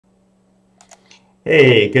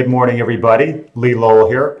Hey, good morning, everybody. Lee Lowell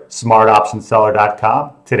here,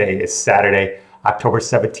 smartoptionseller.com. Today is Saturday, October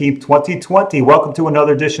 17th, 2020. Welcome to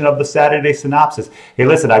another edition of the Saturday Synopsis. Hey,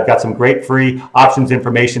 listen, I've got some great free options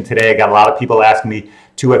information today. I got a lot of people asking me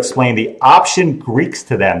to explain the option Greeks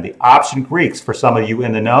to them. The option Greeks, for some of you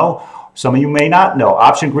in the know, some of you may not know.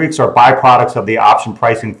 Option Greeks are byproducts of the option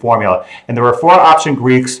pricing formula. And there are four option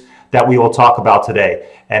Greeks that we will talk about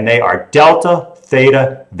today. And they are Delta,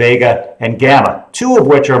 Theta, Vega, and Gamma, two of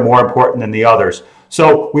which are more important than the others.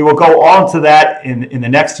 So we will go on to that in the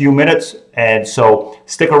next few minutes, and so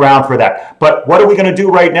stick around for that. But what are we going to do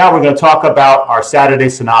right now? We're going to talk about our Saturday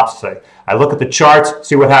synopsis. I look at the charts,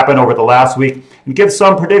 see what happened over the last week, and give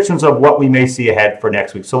some predictions of what we may see ahead for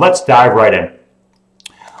next week. So let's dive right in.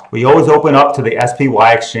 We always open up to the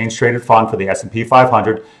SPY Exchange Traded Fund for the S&P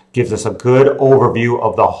 500. Gives us a good overview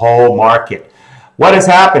of the whole market. What has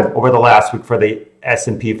happened over the last week for the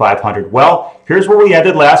S&P 500? Well, here's where we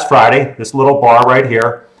ended last Friday, this little bar right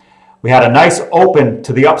here. We had a nice open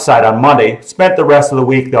to the upside on Monday. Spent the rest of the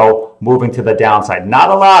week, though, moving to the downside.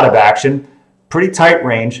 Not a lot of action, pretty tight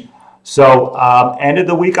range. So ended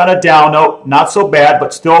the week on a down note, not so bad,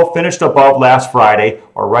 but still finished above last Friday,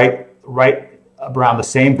 or right around the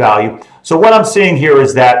same value. So what I'm seeing here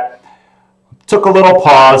is that took a little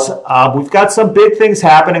pause. We've got some big things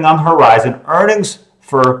happening on the horizon. Earnings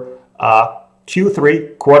for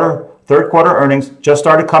Q3, third quarter earnings just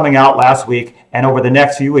started coming out last week, and over the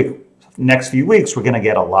next few weeks, we're going to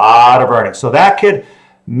get a lot of earnings. So that could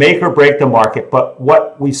make or break the market. But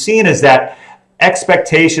what we've seen is that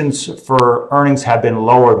expectations for earnings have been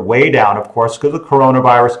lowered way down, of course, because of the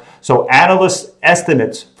coronavirus. So analysts'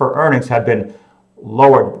 estimates for earnings have been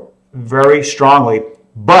lowered very strongly.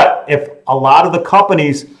 But if a lot of the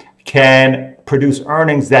companies can produce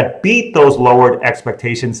earnings that beat those lowered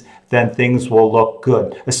expectations, then things will look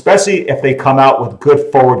good, especially if they come out with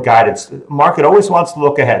good forward guidance. The market always wants to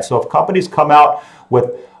look ahead. So if companies come out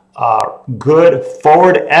with good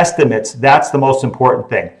forward estimates, that's the most important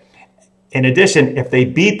thing. In addition, if they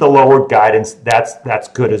beat the lowered guidance, that's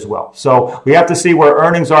good as well. So we have to see where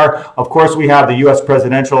earnings are. Of course, we have the U.S.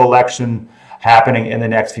 presidential election happening in the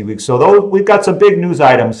next few weeks. So we've got some big news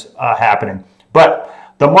items happening. But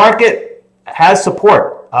the market has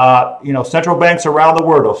support. Central banks around the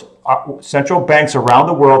world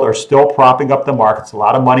are still propping up the markets. A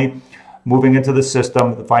lot of money moving into the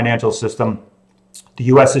system, the financial system. The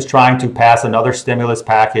U.S. is trying to pass another stimulus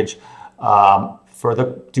package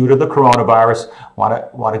due to the coronavirus.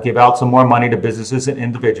 Want to give out some more money to businesses and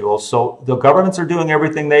individuals. So the governments are doing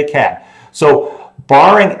everything they can. So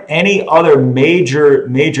barring any other major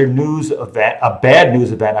news event, a bad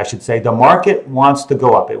news event, I should say, the market wants to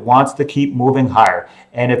go up. It wants to keep moving higher.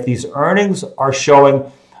 And if these earnings are showing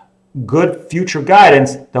good future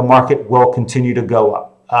guidance, the market will continue to go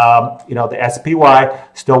up. The SPY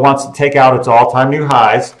still wants to take out its all-time new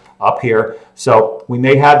highs up here. So we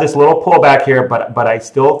may have this little pullback here, but I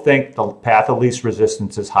still think the path of least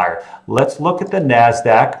resistance is higher. Let's look at the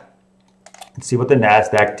NASDAQ and see what the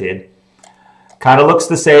NASDAQ did. Kind of looks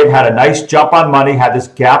the same, had a nice jump on Monday, had this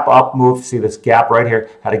gap up move. See this gap right here,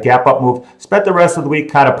 had a gap up move. Spent the rest of the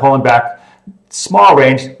week kind of pulling back, small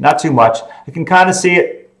range, not too much. You can kind of see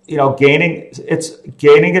it, getting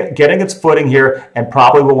its footing here, and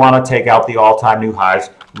probably will want to take out the all-time new highs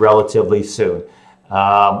relatively soon.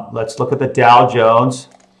 Let's look at the Dow Jones.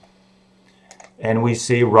 And we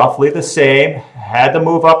see roughly the same. Had to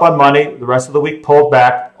move up on Monday. The rest of the week pulled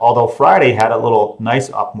back, although Friday had a little nice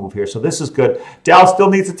up move here. So this is good. Dow still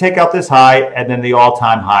needs to take out this high and then the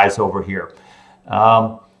all-time highs over here.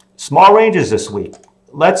 Small ranges this week.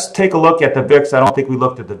 Let's take a look at the VIX. I don't think we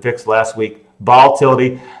looked at the VIX last week.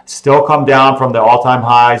 Volatility still come down from the all-time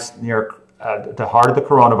highs near the heart of the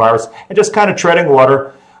coronavirus and just kind of treading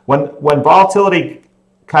water. When volatility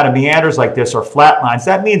kind of meanders like this or flat lines,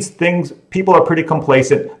 that means people are pretty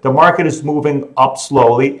complacent. The market is moving up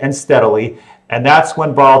slowly and steadily, and that's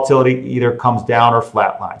when volatility either comes down or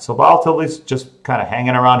flatlines. So volatility is just kind of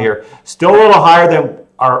hanging around here. Still a little higher than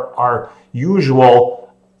our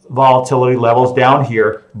usual volatility levels down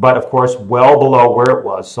here, but of course well below where it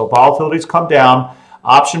was. So volatility's come down.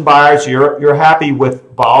 Option buyers, you're happy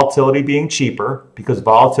with volatility being cheaper because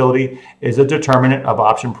volatility is a determinant of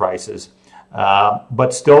option prices.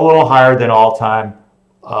 But still a little higher than all-time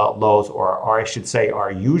lows, or I should say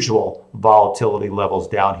our usual volatility levels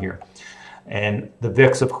down here. And the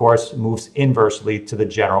VIX, of course, moves inversely to the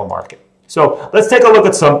general market. So let's take a look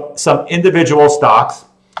at some individual stocks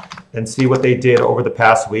and see what they did over the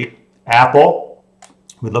past week. Apple,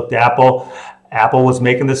 we looked at Apple. Apple was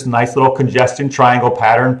making this nice little congestion triangle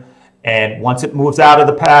pattern And once it moves out of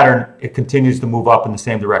the pattern, it continues to move up in the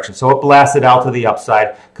same direction. So it blasted out to the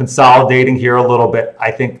upside, consolidating here a little bit. I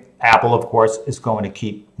think Apple, of course, is going to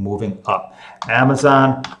keep moving up.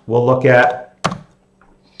 Amazon, we'll look at.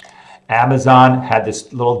 Amazon had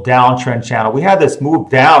this little downtrend channel. We had this move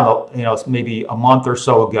down, maybe a month or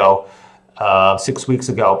so ago, 6 weeks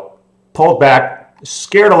ago, pulled back,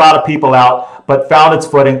 scared a lot of people out, but found its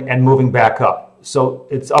footing and moving back up. So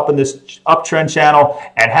it's up in this uptrend channel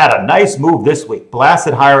and had a nice move this week,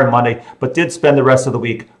 blasted higher on Monday, but did spend the rest of the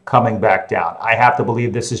week coming back down. I have to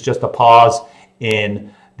believe this is just a pause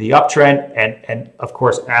in the uptrend, and of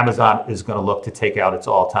course, Amazon is going to look to take out its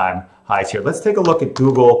all-time highs here. Let's take a look at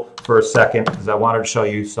Google for a second, because I wanted to show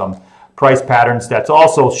you some price patterns that's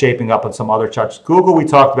also shaping up on some other charts. Google, we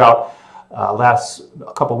talked about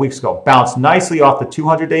a couple weeks ago, bounced nicely off the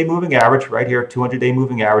 200-day moving average right here. 200-day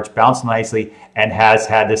moving average bounced nicely and has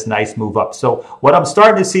had this nice move up. So what I'm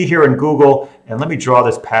starting to see here in Google, and let me draw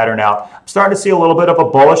this pattern out, I'm starting to see a little bit of a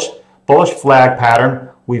bullish flag pattern.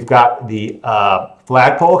 We've got the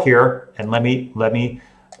flagpole here, and let me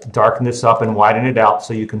darken this up and widen it out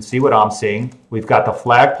so you can see what I'm seeing. We've got the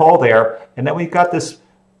flagpole there, and then we've got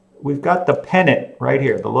the pennant right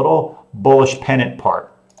here, the little bullish pennant part.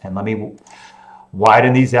 And let me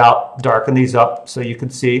widen these out, darken these up so you can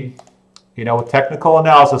see, with technical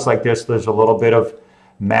analysis like this, there's a little bit of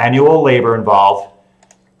manual labor involved.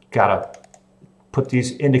 Got to put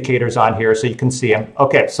these indicators on here so you can see them.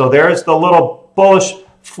 Okay, so there's the little bullish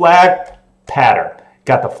flag pattern.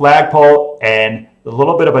 Got the flagpole and a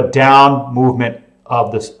little bit of a down movement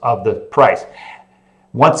of the price.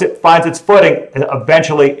 Once it finds its footing,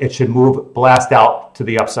 eventually it should blast out to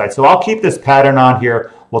the upside. So I'll keep this pattern on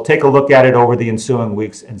here. We'll take a look at it over the ensuing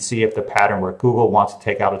weeks and see if the pattern where Google wants to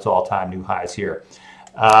take out its all-time new highs here.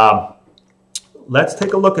 Let's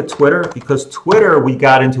take a look at Twitter, because Twitter, we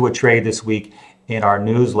got into a trade this week in our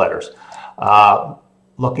newsletters.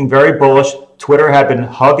 Looking very bullish. Twitter had been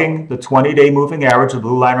hugging the 20-day moving average, the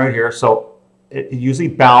blue line right here. So it usually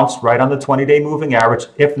bounced right on the 20-day moving average.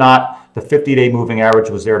 If not, the 50-day moving average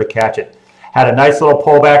was there to catch it. Had a nice little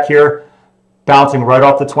pullback here, bouncing right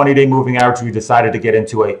off the 20-day moving average. We decided to get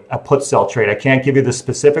into a put-sell trade. I can't give you the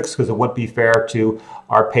specifics because it wouldn't be fair to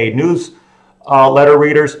our paid news letter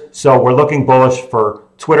readers. So we're looking bullish for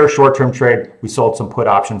Twitter short-term trade. We sold some put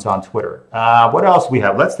options on Twitter. What else we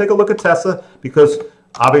have? Let's take a look at Tesla, because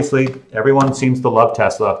obviously everyone seems to love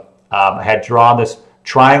Tesla. I had drawn this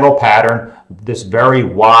triangle pattern, this very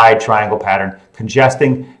wide triangle pattern,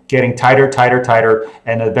 congesting, getting tighter, tighter, tighter,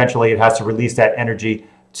 and eventually it has to release that energy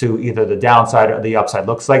to either the downside or the upside.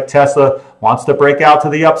 Looks like Tesla wants to break out to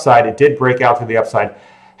the upside. It did break out to the upside.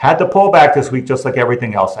 Had to pull back this week just like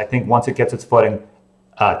everything else. I think once it gets its footing,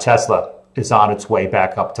 Tesla is on its way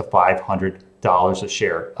back up to $500 a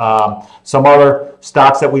share. Some other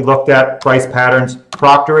stocks that we looked at, price patterns,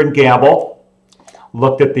 Procter & Gamble,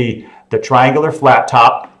 looked at the triangular flat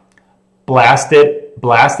top,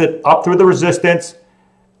 blasted up through the resistance,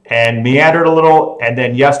 and meandered a little, and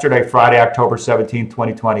then yesterday, Friday, October 17th,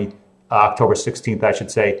 2020, October 16th, I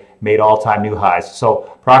should say, made all-time new highs.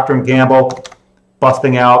 So Procter & Gamble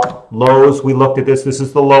busting out. Lowe's, we looked at this. This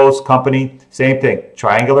is the Lowe's company. Same thing,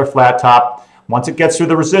 triangular flat top. Once it gets through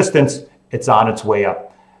the resistance, it's on its way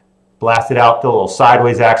up. Blasted out the little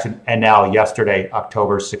sideways action, and now yesterday,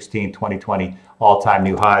 October 16th, 2020, all-time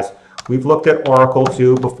new highs. We've looked at Oracle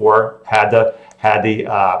too before, had the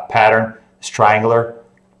pattern, this triangular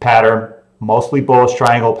pattern, mostly bullish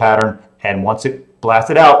triangle pattern, and once it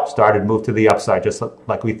blasted out, started to move to the upside, just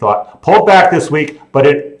like we thought. Pulled back this week, but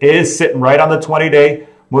it is sitting right on the 20-day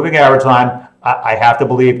moving average line. I have to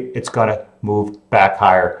believe it's going to move back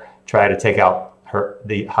higher, try to take out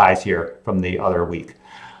the highs here from the other week.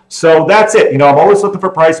 So that's it. I'm always looking for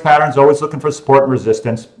price patterns, always looking for support and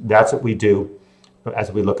resistance. That's what we do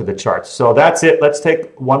as we look at the charts. So that's it. Let's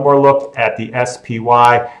take one more look at the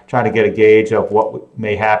SPY, trying to get a gauge of what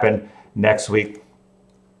may happen next week.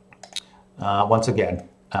 Once again,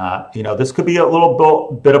 this could be a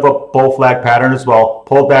little bit of a bull flag pattern as well.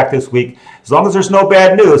 Pulled back this week. As long as there's no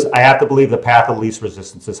bad news, I have to believe the path of least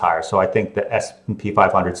resistance is higher. So I think the S&P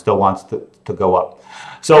 500 still wants to go up.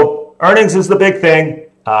 So earnings is the big thing.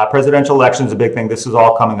 Presidential election is a big thing. This is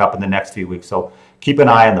all coming up in the next few weeks. So keep an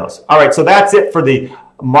eye on those. All right, so that's it for the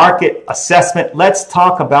market assessment. Let's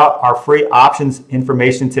talk about our free options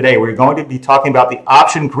information today. We're going to be talking about the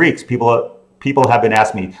option Greeks. People have been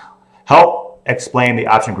asking me, help explain the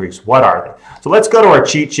option Greeks. What are they? So let's go to our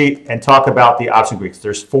cheat sheet and talk about the option Greeks.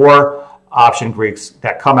 There's 4 option Greeks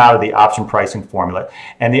that come out of the option pricing formula.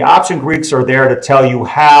 And the option Greeks are there to tell you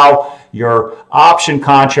how your option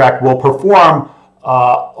contract will perform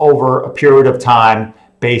over a period of time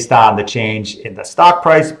based on the change in the stock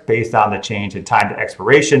price, based on the change in time to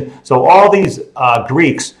expiration. So all these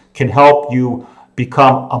Greeks can help you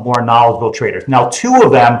become a more knowledgeable trader. Now, two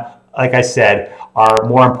of them, like I said, are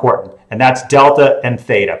more important, and that's delta and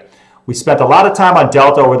theta. We spent a lot of time on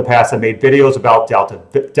delta over the past. I made videos about delta.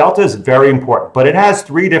 Delta is very important, but it has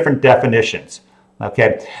three different definitions.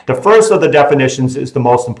 Okay, the first of the definitions is the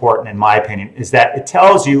most important in my opinion, is that it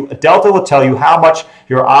tells you, a delta will tell you how much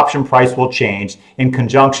your option price will change in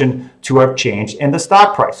conjunction to a change in the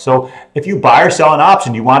stock price. So if you buy or sell an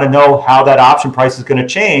option, you want to know how that option price is going to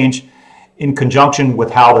change in conjunction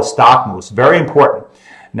with how the stock moves. Very important.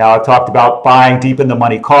 Now, I've talked about buying deep in the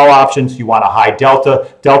money call options. You want a high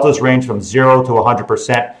delta. Deltas range from 0 to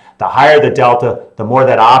 100%. The higher the delta, the more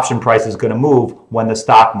that option price is going to move when the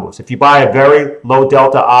stock moves. If you buy a very low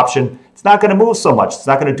delta option, it's not going to move so much. It's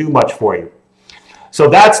not going to do much for you. So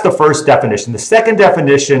that's the first definition. The second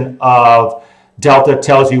definition of delta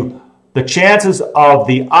tells you the chances of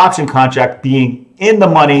the option contract being in the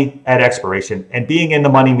money at expiration. And being in the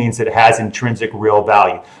money means that it has intrinsic real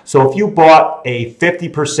value. So if you bought a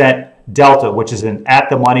 50% delta, which is an at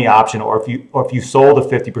the money option, or if you sold a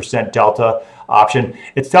 50% delta option,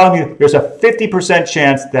 it's telling you there's a 50%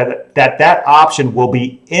 chance that option will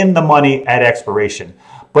be in the money at expiration.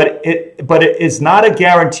 But it is not a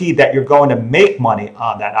guarantee that you're going to make money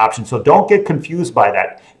on that option. So don't get confused by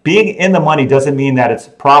that. Being in the money doesn't mean that it's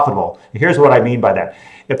profitable. Here's what I mean by that.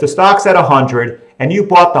 If the stock's at 100 and you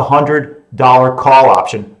bought the $100 call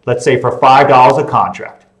option, let's say for $5 a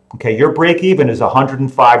contract, okay, your break even is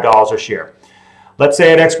 $105 a share. Let's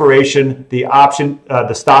say at expiration,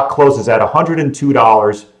 the stock closes at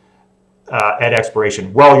 $102 at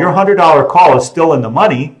expiration. Well, your $100 call is still in the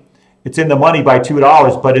money. It's in the money by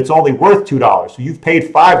 $2, but it's only worth $2. So you've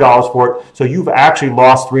paid $5 for it. So you've actually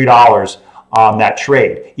lost $3 on that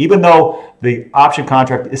trade. Even though the option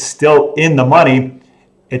contract is still in the money,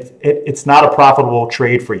 it's not a profitable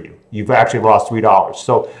trade for you. You've actually lost $3.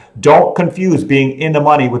 So don't confuse being in the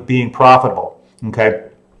money with being profitable. Okay.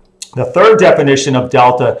 The third definition of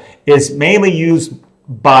delta is mainly used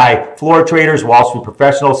by floor traders, Wall Street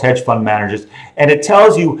professionals, hedge fund managers, and it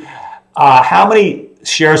tells you how many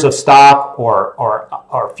shares of stock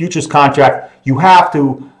or futures contract you have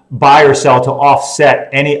to buy or sell to offset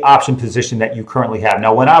any option position that you currently have.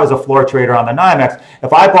 Now, when I was a floor trader on the NYMEX,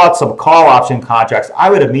 if I bought some call option contracts, I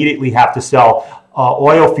would immediately have to sell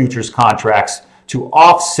oil futures contracts to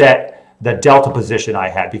offset the delta position I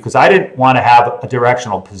had, because I didn't want to have a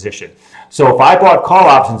directional position. So if I bought call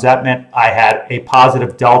options, that meant I had a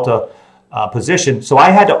positive delta position. So I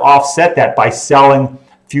had to offset that by selling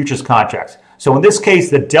futures contracts. So in this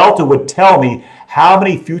case, the delta would tell me how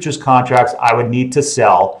many futures contracts I would need to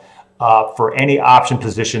sell for any option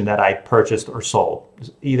position that I purchased or sold,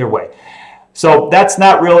 either way. So that's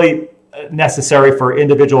not really necessary for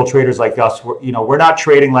individual traders like us. We're not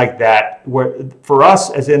trading like that. For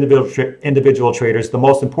us as individual traders, the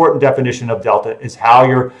most important definition of delta is how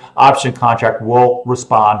your option contract will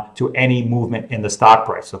respond to any movement in the stock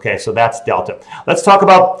price. Okay, so that's delta. Let's talk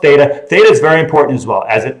about theta. Theta is very important as well,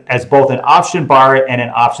 as both an option buyer and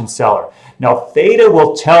an option seller. Now, theta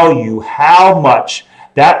will tell you how much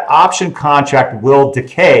that option contract will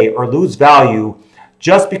decay or lose value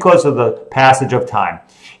just because of the passage of time.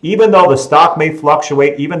 Even though the stock may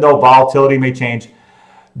fluctuate, even though volatility may change,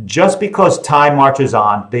 just because time marches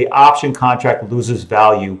on, the option contract loses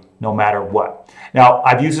value no matter what. Now,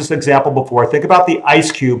 I've used this example before. Think about the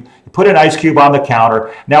ice cube. You put an ice cube on the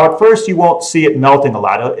counter. Now, at first, you won't see it melting a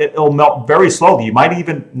lot. It'll melt very slowly. You might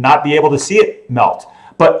even not be able to see it melt.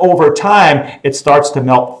 But over time, it starts to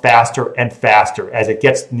melt faster and faster. As it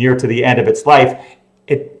gets near to the end of its life,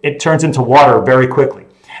 it turns into water very quickly.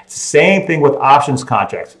 Same thing with options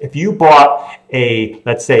contracts. If you bought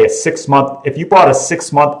let's say a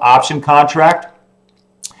 6-month option contract,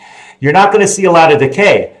 you're not going to see a lot of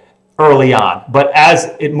decay early on. But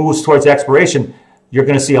as it moves towards expiration, you're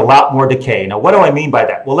going to see a lot more decay. Now, what do I mean by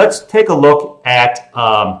that? Well, let's take a look at,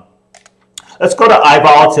 let's go to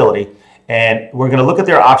iVolatility, and we're going to look at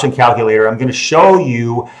their option calculator. I'm going to show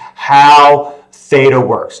you how theta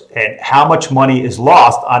works and how much money is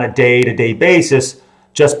lost on a day-to-day basis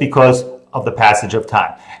just because of the passage of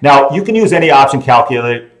time. Now, you can use any option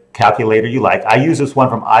calculator you like. I use this one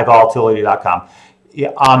from iVolatility.com.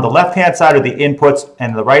 On the left-hand side are the inputs,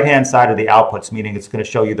 and the right-hand side are the outputs, meaning it's going to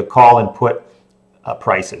show you the call and put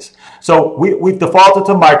prices. So we've defaulted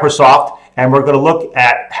to Microsoft, and we're going to look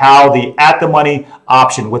at how the at-the-money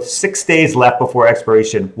option with 6 days left before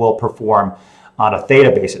expiration will perform on a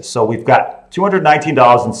theta basis. So we've got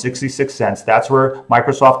 $219.66. That's where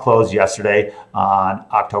Microsoft closed yesterday on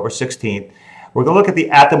October 16th. We're going to look at the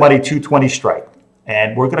at-the-money 220 strike,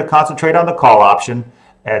 and we're going to concentrate on the call option.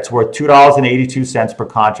 It's worth $2.82 per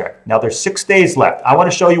contract. Now, there's 6 days left. I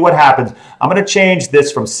want to show you what happens. I'm going to change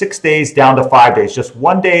this from 6 days down to 5 days. Just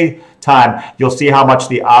 1 day time, you'll see how much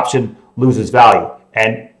the option loses value.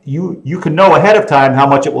 And you can know ahead of time how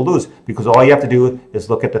much it will lose, because all you have to do is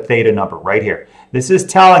look at the theta number right here. This is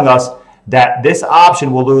telling us that this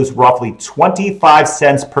option will lose roughly 25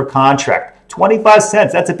 cents per contract. 25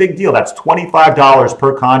 cents, that's a big deal. That's $25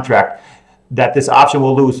 per contract that this option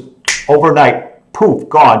will lose overnight. Poof,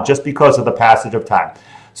 gone, just because of the passage of time.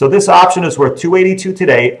 So this option is worth $2.82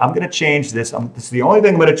 today. I'm going to change this. This is the only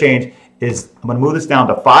thing I'm going to change is I'm going to move this down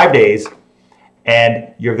to 5 days.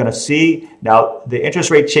 And you're going to see now the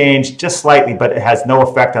interest rate changed just slightly, but it has no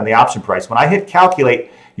effect on the option price. When I hit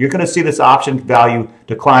calculate, you're going to see this option value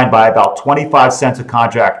decline by about 25 cents a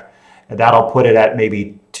contract. And that'll put it at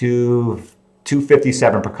maybe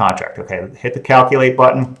 $2.57 per contract. Okay, hit the calculate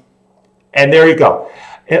button. And there you go.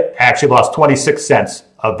 It actually lost 26 cents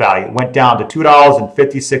of value. It went down to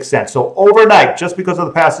 $2.56. So overnight, just because of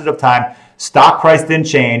the passage of time, stock price didn't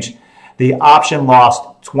change. The option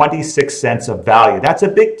lost 26 cents of value. That's a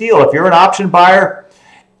big deal. If you're an option buyer,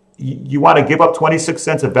 you want to give up 26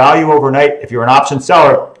 cents of value overnight. If you're an option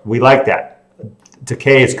seller, we like that.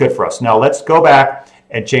 Decay is good for us. Now let's go back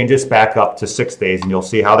and change this back up to 6 days, and you'll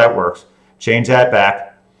see how that works. Change that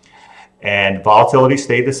back, and volatility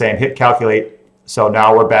stayed the same. Hit calculate. So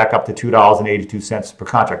now we're back up to $2.82 per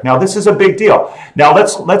contract. Now this is a big deal. Now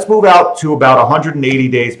let's move out to about 180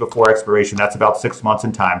 days before expiration. That's about 6 months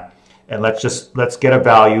in time. And let's get a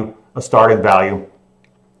value, a starting value.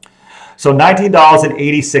 So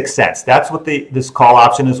 $19.86. That's what this call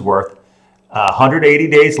option is worth. 180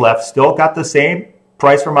 days left. Still got the same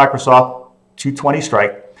price for Microsoft, 220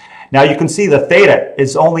 strike. Now you can see the theta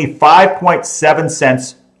is only 5.7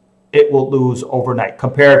 cents it will lose overnight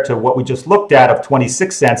compared to what we just looked at of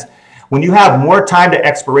 26 cents. When you have more time to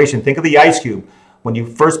expiration, think of the ice cube. When you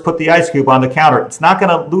first put the ice cube on the counter, it's not going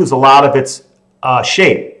to lose a lot of its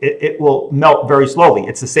shape. It will melt very slowly.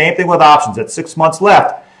 It's the same thing with options. At 6 months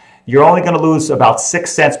left, you're only going to lose about 6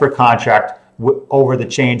 cents per contract over the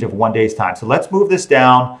change of 1 day's time. So let's move this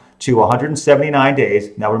down to 179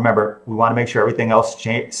 days. Now remember, we want to make sure everything else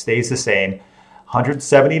stays the same.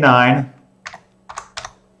 179.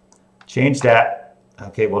 Change that.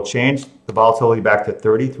 Okay, we'll change the volatility back to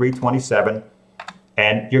 33.27.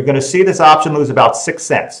 And you're going to see this option lose about 6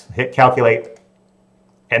 cents. Hit calculate.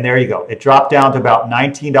 And there you go. It dropped down to about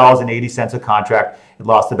 $19.80 a contract. It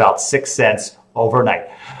lost about 6 cents overnight.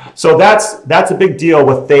 So that's a big deal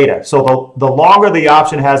with Theta. So the longer the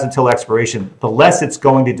option has until expiration, the less it's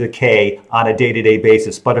going to decay on a day-to-day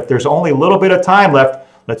basis. But if there's only a little bit of time left,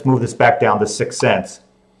 let's move this back down to 6 cents.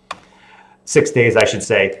 6 days, I should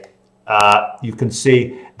say. You can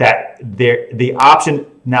see that the option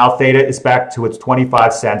now Theta is back to its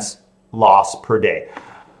 25 cents loss per day.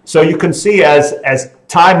 So you can see as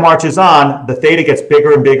time marches on, the Theta gets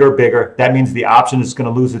bigger and bigger and bigger. That means the option is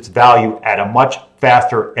going to lose its value at a much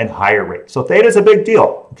faster and higher rate. So Theta is a big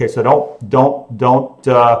deal. Okay, so don't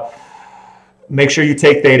make sure you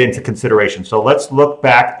take Theta into consideration. So let's look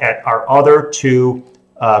back at our other two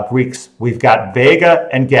Greeks. We've got Vega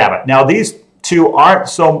and Gamma. Now these two aren't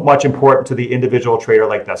so much important to the individual trader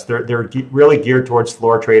like this. They're really geared towards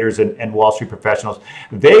floor traders and Wall Street professionals.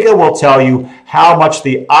 Vega will tell you how much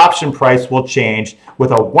the option price will change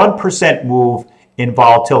with a 1% move in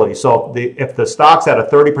volatility. So if the stock's at a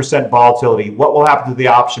 30% volatility, what will happen to the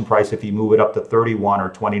option price if you move it up to 31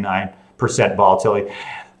 or 29% volatility?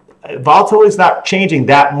 Volatility is not changing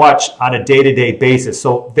that much on a day-to-day basis.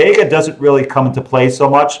 So Vega doesn't really come into play so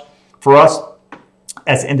much for us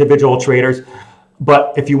as individual traders.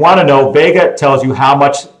 But if you want to know, Vega tells you how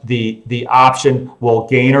much the option will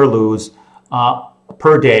gain or lose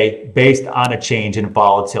per day based on a change in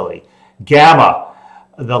volatility. Gamma,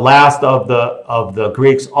 the last of the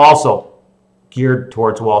Greeks, also geared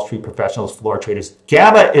towards Wall Street professionals, floor traders.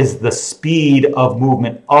 Gamma is the speed of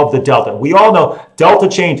movement of the delta. We all know delta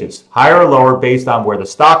changes higher or lower based on where the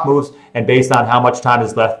stock moves and based on how much time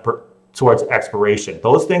is left towards expiration.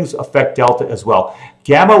 Those things affect delta as well.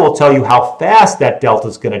 Gamma will tell you how fast that delta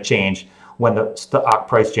is going to change when the stock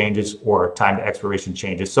price changes or time to expiration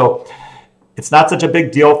changes. So it's not such a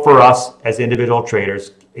big deal for us as individual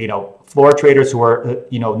traders. Floor traders who are,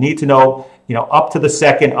 need to know, up to the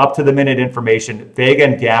second, up to the minute information. Vega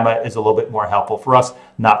and Gamma is a little bit more helpful for us.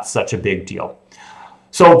 Not such a big deal.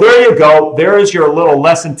 So there you go. There is your little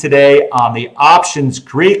lesson today on the options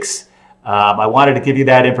Greeks. I wanted to give you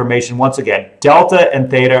that information once again. Delta and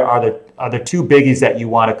Theta are the two biggies that you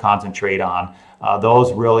want to concentrate on.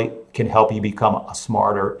 Those really can help you become a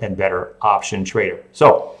smarter and better option trader.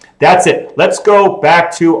 So that's it. Let's go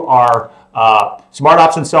back to our Smart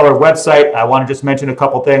Option Seller website. I want to just mention a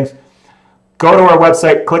couple things. Go to our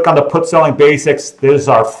website, click on the Put Selling Basics. This is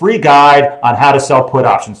our free guide on how to sell put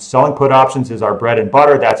options. Selling put options is our bread and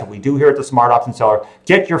butter. That's what we do here at the Smart Option Seller.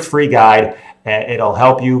 Get your free guide, and it'll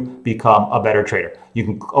help you become a better trader. You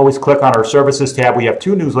can always click on our services tab. We have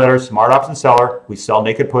two newsletters, Smart Option Seller. We sell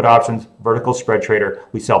naked put options, Vertical Spread Trader.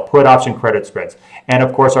 We sell put option credit spreads. And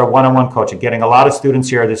of course, our one-on-one coaching. Getting a lot of students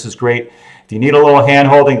here. This is great. If you need a little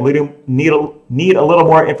hand-holding, need a little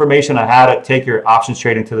more information on how to take your options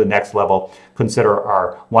trading to the next level, consider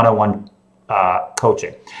our one-on-one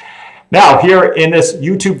coaching. Now, here in this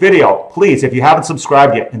YouTube video, please, if you haven't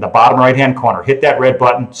subscribed yet, in the bottom right-hand corner, hit that red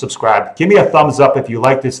button, subscribe. Give me a thumbs up if you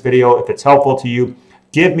like this video, if it's helpful to you.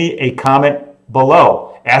 Give me a comment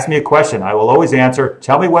below. Ask me a question. I will always answer.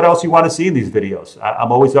 Tell me what else you want to see in these videos.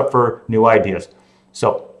 I'm always up for new ideas.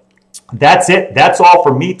 So that's it. That's all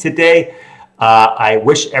for me today. I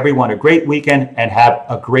wish everyone a great weekend and have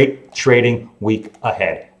a great trading week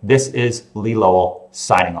ahead. This is Lee Lowell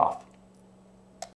signing off.